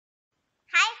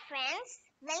friends,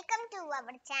 welcome to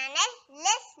our channel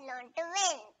Let's Learn to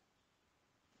Win.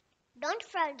 Don't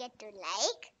forget to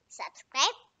like,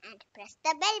 subscribe and press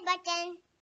the bell button.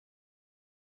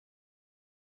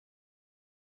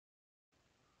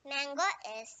 Mango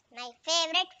is my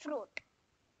favorite fruit.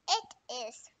 It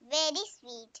is very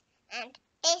sweet and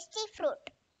tasty fruit.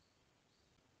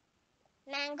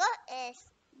 Mango is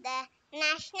the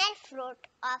national fruit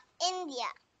of India.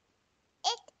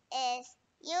 It is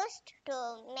used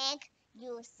to make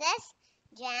juices,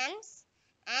 jams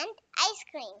and ice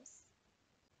creams.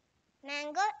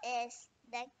 Mango is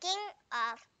the king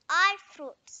of all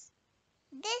fruits.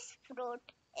 This fruit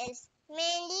is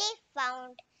mainly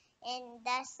found in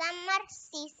the summer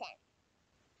season.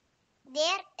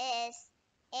 There is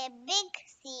a big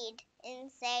seed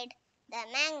inside the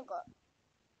mango.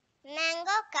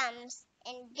 Mango comes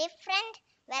in different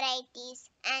varieties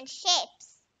and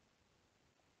shapes.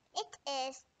 It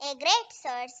is a great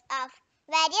source of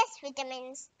various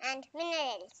vitamins and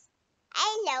minerals.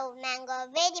 I love mango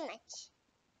very much.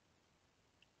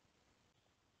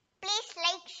 Please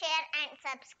like, share and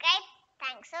subscribe.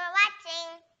 Thanks for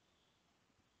watching.